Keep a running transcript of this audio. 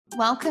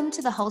Welcome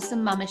to the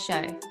Wholesome Mama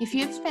Show. If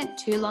you've spent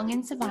too long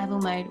in survival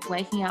mode,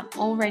 waking up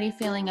already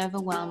feeling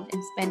overwhelmed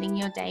and spending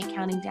your day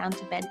counting down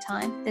to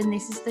bedtime, then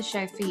this is the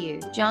show for you.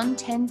 John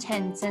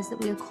 10:10 says that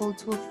we are called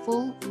to a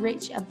full,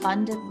 rich,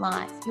 abundant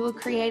life. You were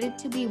created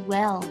to be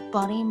well,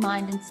 body,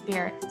 mind, and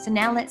spirit. So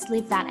now let's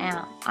live that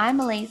out. I'm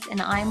Elise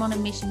and I'm on a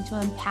mission to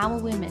empower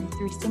women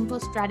through simple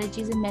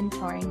strategies and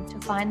mentoring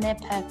to find their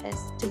purpose,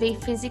 to be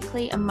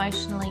physically,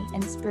 emotionally,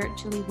 and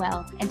spiritually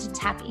well, and to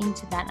tap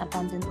into that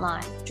abundant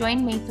life.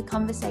 Join me for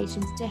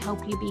conversations to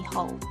help you be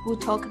whole. We'll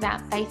talk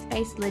about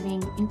faith-based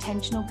living,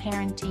 intentional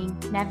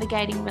parenting,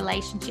 navigating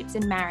relationships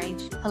and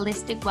marriage,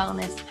 holistic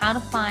wellness, how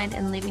to find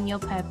and live in your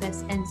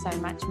purpose, and so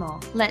much more.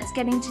 Let's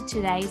get into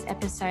today's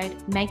episode.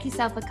 Make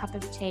yourself a cup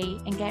of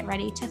tea and get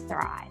ready to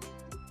thrive.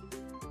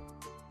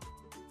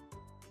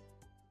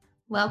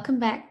 Welcome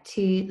back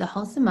to the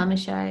Wholesome Mama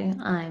Show.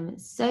 I'm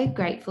so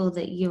grateful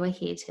that you are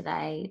here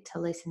today to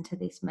listen to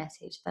this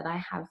message that I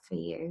have for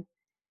you.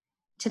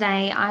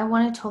 Today, I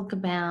want to talk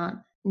about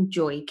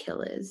joy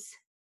killers,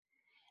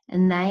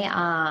 and they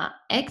are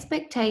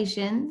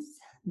expectations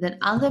that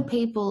other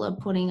people are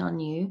putting on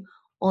you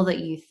or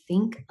that you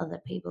think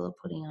other people are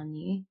putting on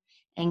you,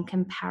 and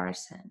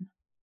comparison.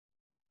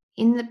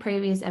 In the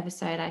previous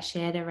episode, I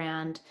shared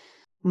around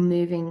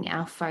moving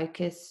our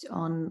focus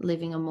on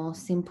living a more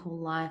simple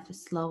life, a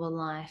slower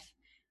life,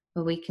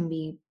 where we can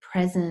be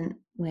present,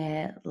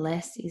 where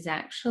less is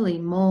actually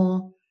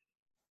more,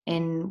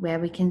 and where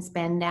we can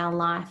spend our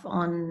life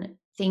on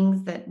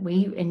things that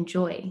we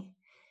enjoy.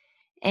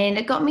 And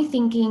it got me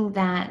thinking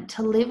that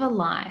to live a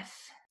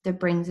life that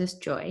brings us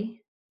joy,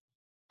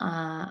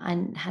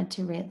 I had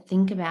to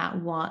think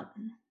about what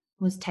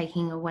was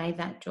taking away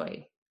that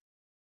joy.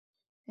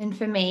 And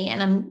for me,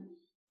 and I'm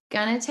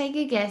going to take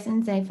a guess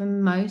and say for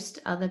most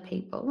other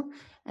people,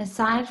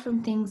 aside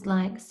from things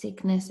like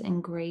sickness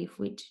and grief,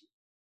 which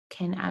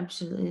can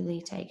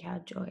absolutely take our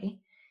joy,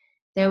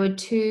 there were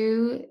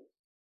two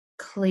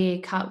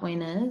clear-cut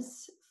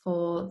winners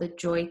for the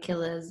joy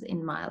killers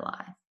in my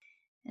life,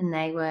 and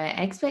they were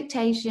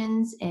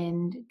expectations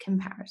and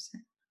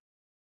comparison.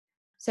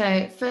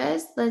 So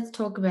first, let's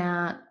talk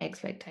about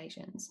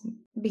expectations,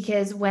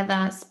 because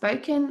whether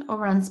spoken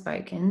or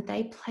unspoken,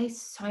 they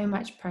place so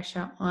much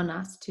pressure on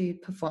us to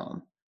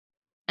perform.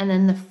 And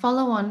then the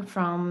follow-on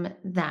from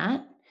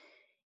that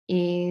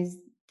is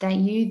that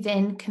you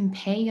then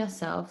compare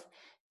yourself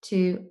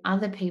to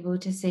other people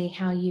to see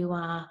how you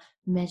are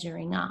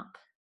measuring up.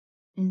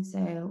 And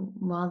so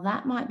while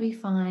that might be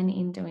fine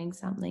in doing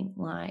something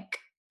like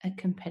a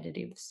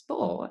competitive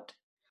sport,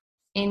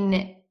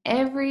 in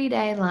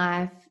everyday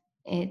life,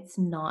 it's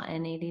not,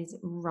 and it is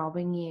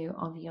robbing you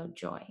of your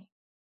joy.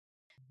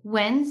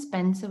 When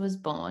Spencer was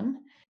born,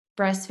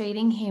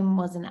 breastfeeding him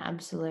was an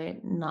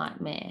absolute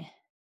nightmare.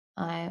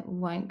 I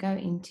won't go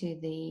into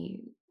the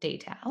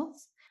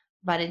details,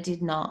 but it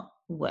did not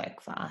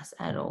work for us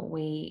at all.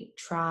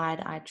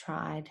 I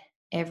tried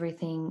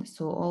everything,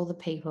 saw all the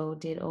people,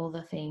 did all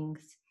the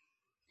things.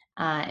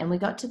 And we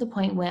got to the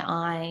point where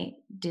I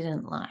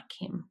didn't like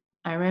him.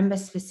 I remember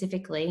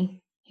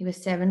specifically, he was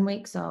 7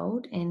 weeks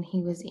old and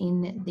he was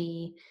in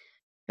the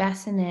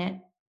bassinet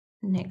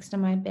next to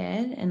my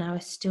bed, and I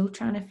was still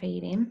trying to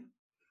feed him.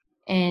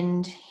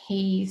 And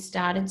he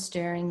started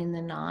stirring in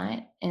the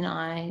night, and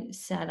I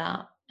sat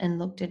up and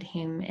looked at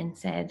him and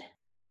said,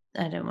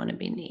 I don't want to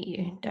be near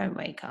you. Don't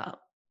wake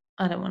up.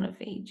 I don't want to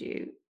feed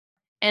you.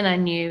 And I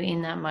knew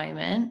in that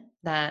moment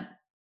that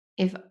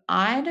if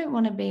I don't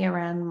want to be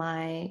around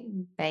my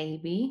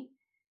baby,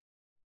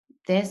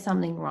 there's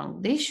something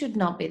wrong. This should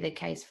not be the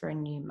case for a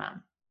new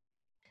mum.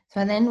 So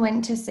I then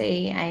went to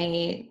see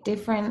a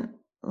different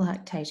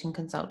lactation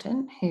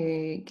consultant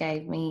who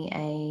gave me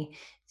a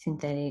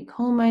synthetic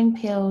hormone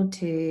pill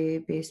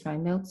to boost my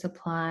milk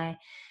supply.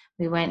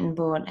 We went and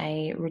bought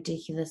a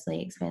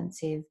ridiculously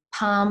expensive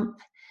pump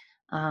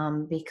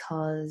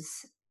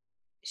because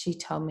she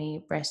told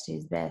me breast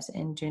is best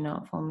and do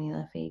not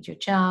formula feed your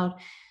child.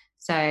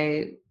 So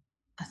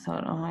I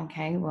thought, oh,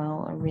 okay,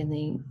 well, I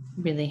really,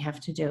 really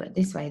have to do it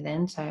this way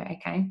then. So,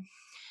 okay.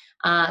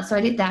 So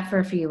I did that for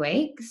a few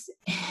weeks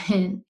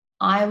and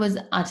I was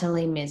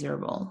utterly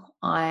miserable.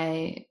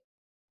 I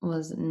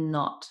was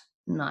not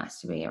nice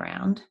to be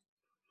around.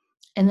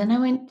 And then I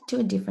went to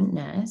a different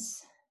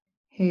nurse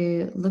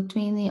who looked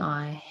me in the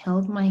eye,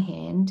 held my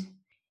hand,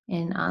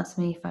 and asked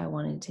me if I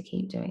wanted to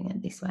keep doing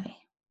it this way.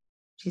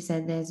 She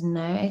said, there's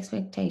no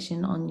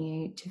expectation on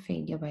you to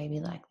feed your baby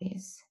like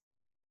this.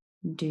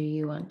 Do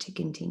you want to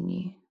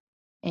continue?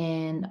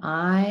 And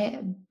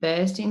I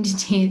burst into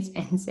tears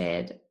and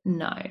said,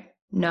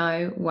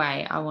 no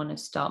way, I want to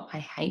stop. I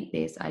hate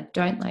this. I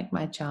don't like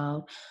my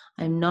child.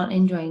 I'm not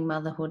enjoying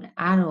motherhood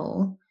at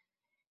all.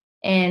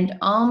 And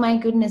oh my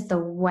goodness, the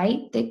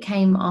weight that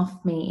came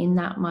off me in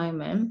that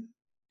moment,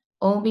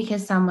 all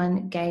because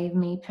someone gave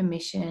me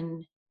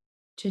permission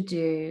to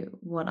do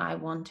what I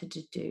wanted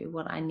to do,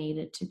 what I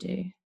needed to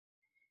do.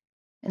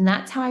 And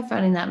that's how I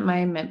felt in that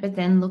moment. But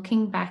then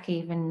looking back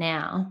even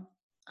now,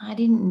 I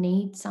didn't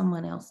need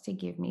someone else to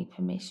give me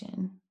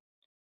permission.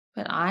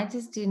 But I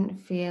just didn't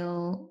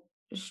feel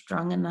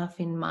strong enough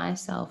in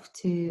myself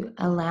to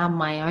allow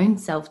my own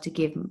self to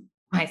give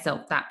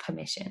myself that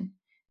permission.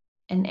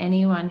 And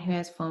anyone who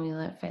has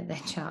formula fed their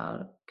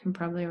child can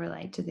probably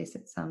relate to this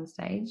at some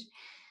stage.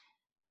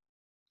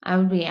 I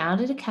would be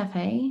out at a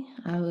cafe,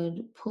 I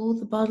would pull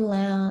the bottle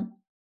out,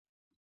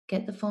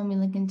 get the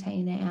formula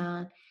container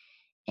out,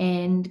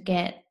 and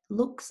get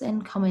looks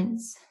and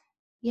comments,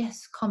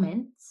 yes,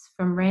 comments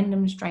from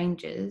random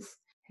strangers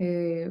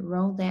who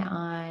rolled their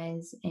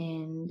eyes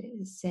and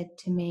said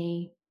to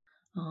me,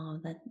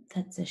 "Oh,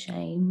 that's a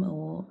shame,"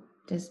 or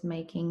just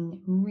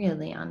making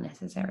really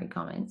unnecessary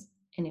comments.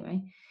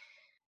 Anyway,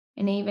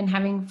 and even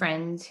having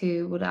friends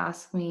who would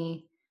ask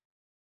me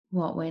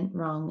what went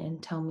wrong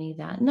and tell me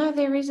that, no,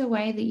 there is a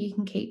way that you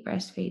can keep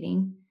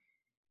breastfeeding.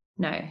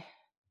 No,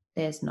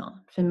 there's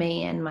not. For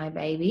me and my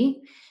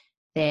baby,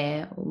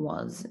 there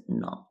was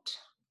not.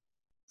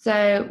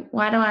 So,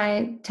 why do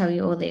I tell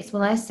you all this?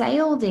 Well, I say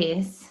all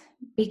this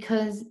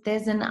because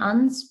there's an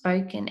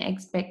unspoken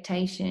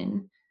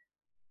expectation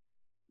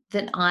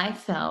that I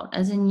felt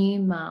as a new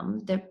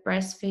mum that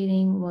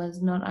breastfeeding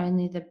was not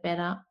only the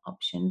better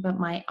option, but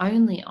my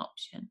only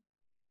option.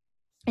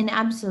 And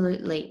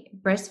absolutely,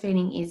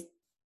 breastfeeding is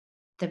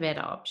the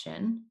better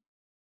option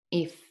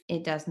if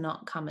it does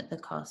not come at the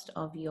cost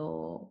of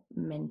your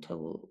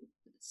mental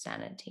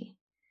sanity.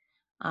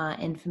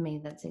 And for me,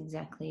 that's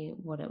exactly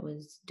what it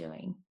was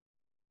doing.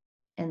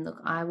 And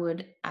look, I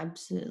would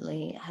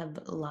absolutely have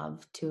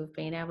loved to have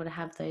been able to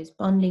have those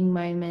bonding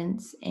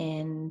moments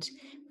and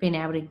been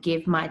able to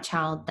give my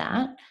child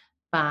that,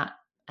 but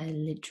I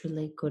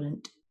literally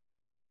couldn't.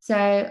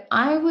 So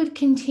I would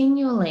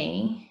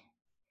continually,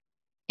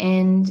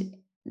 and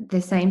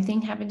the same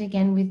thing happened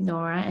again with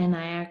Nora. And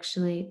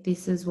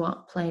this is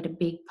what played a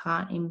big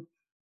part in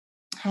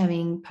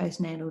having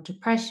postnatal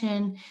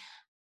depression,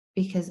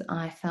 because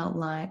I felt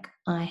like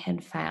I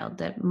had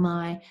failed,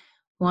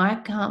 why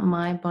can't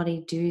my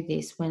body do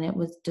this when it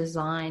was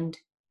designed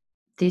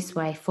this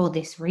way for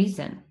this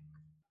reason?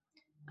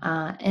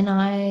 And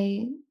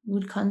I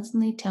would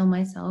constantly tell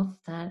myself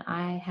that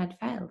I had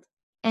failed.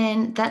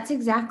 And that's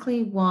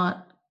exactly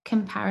what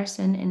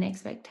comparison and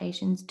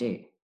expectations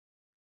do.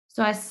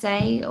 So I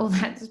say all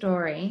that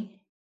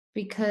story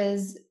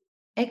because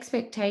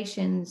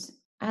expectations,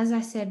 as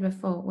I said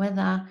before,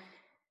 whether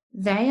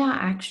they are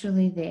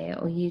actually there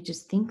or you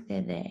just think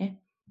they're there,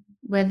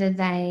 whether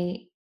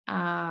they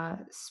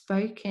are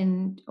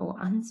spoken or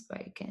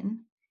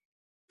unspoken,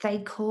 they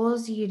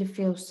cause you to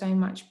feel so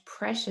much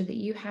pressure that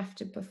you have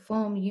to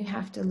perform, you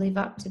have to live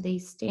up to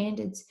these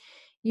standards,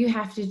 you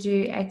have to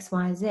do X,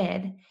 Y, Z.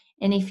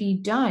 And if you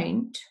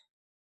don't,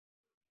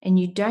 and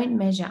you don't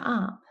measure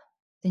up,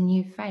 then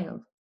you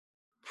failed.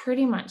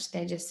 Pretty much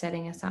they're just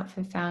setting us up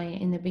for failure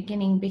in the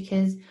beginning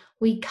because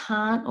we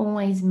can't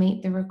always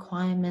meet the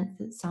requirements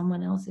that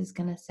someone else is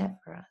going to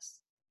set for us.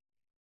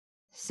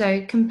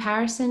 So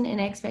comparison and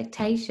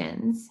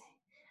expectations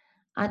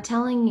are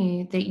telling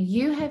you that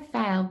you have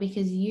failed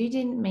because you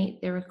didn't meet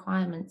the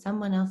requirements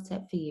someone else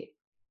set for you,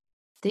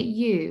 that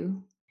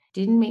you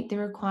didn't meet the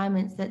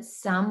requirements that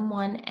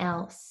someone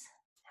else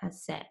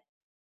has set.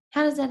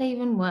 How does that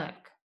even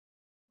work?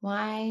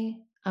 Why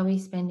are we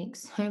spending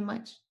so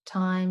much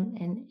time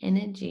and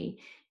energy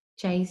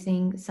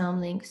chasing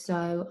something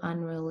so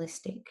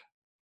unrealistic?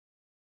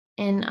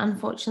 And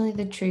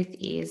unfortunately, the truth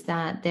is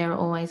that there are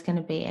always going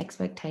to be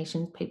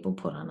expectations people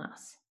put on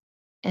us.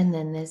 And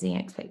then there's the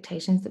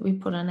expectations that we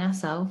put on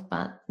ourselves,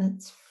 but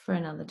that's for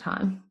another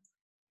time.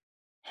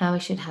 How we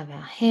should have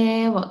our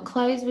hair, what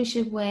clothes we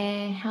should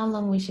wear, how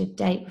long we should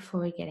date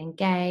before we get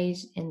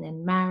engaged and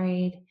then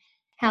married,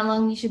 how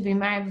long you should be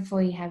married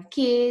before you have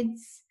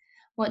kids,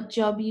 what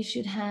job you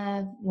should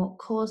have, what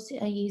course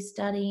are you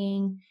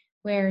studying,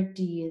 where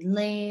do you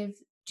live,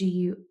 do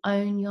you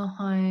own your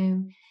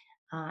home,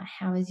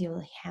 how is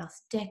your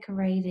house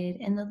decorated,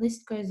 and the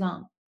list goes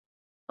on.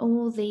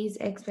 All these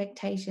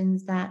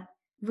expectations that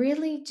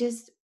really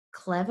just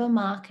clever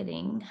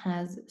marketing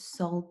has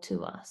sold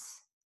to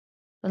us.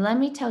 But let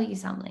me tell you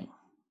something.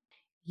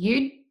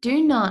 You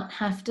do not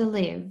have to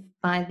live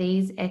by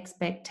these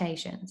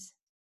expectations.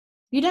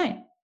 You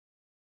don't.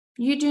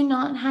 You do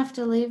not have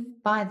to live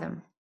by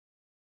them.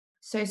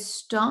 So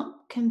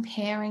stop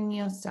comparing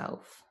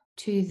yourself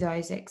to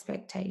those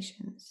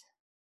expectations.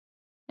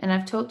 And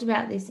I've talked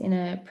about this in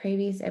a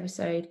previous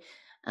episode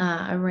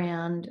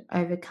around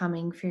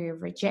overcoming fear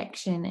of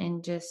rejection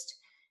and just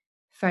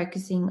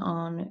focusing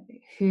on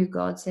who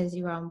God says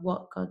you are and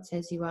what God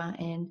says you are.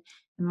 And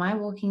am I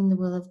walking in the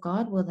will of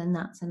God? Well, then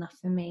that's enough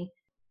for me.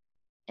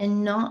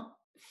 And not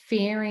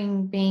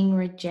fearing being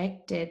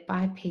rejected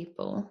by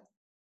people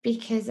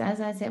because,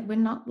 as I said, we're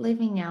not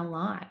living our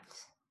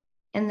lives.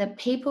 And the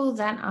people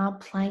that are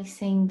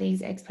placing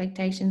these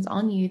expectations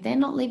on you, they're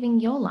not living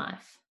your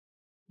life.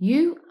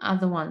 You are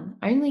the one,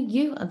 only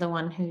you are the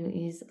one who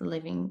is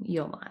living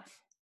your life.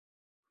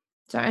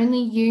 So only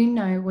you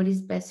know what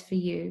is best for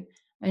you.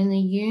 Only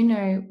you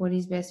know what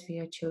is best for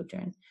your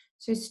children.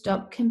 So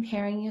stop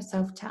comparing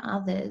yourself to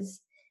others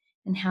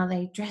and how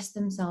they dress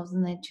themselves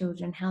and their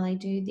children, how they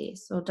do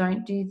this or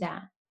don't do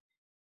that.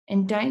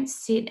 And don't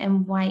sit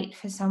and wait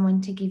for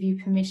someone to give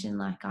you permission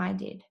like I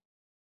did.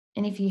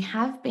 And if you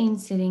have been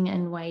sitting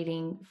and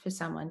waiting for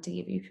someone to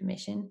give you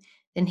permission,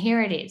 then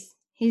here it is.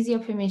 Here's your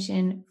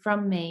permission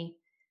from me.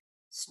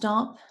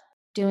 Stop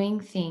doing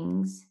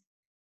things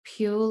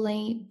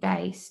purely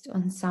based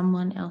on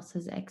someone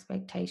else's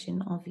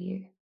expectation of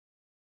you.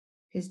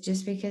 Because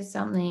just because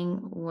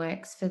something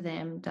works for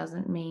them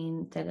doesn't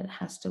mean that it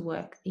has to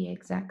work the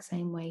exact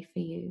same way for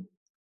you.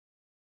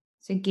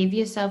 So give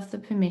yourself the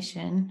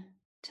permission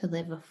to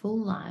live a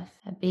full life,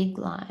 a big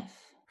life,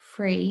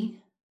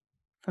 free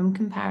from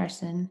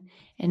comparison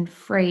and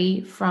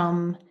free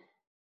from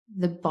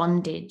the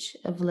bondage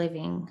of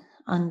living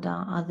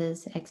under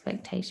others'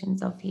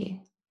 expectations of you.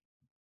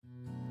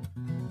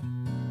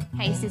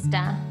 Hey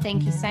sister,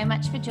 thank you so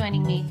much for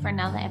joining me for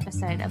another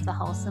episode of the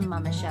Wholesome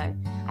Mama Show.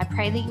 I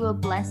pray that you were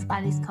blessed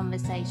by this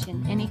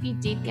conversation, and if you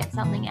did get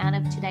something out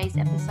of today's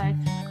episode,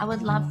 I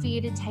would love for you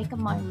to take a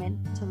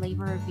moment to leave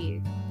a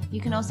review. You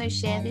can also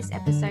share this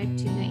episode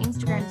to your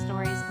Instagram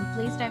stories, and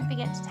please don't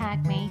forget to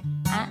tag me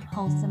at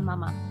Wholesome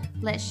Mama.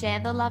 Let's share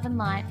the love and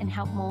light and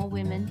help more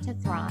women to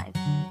thrive.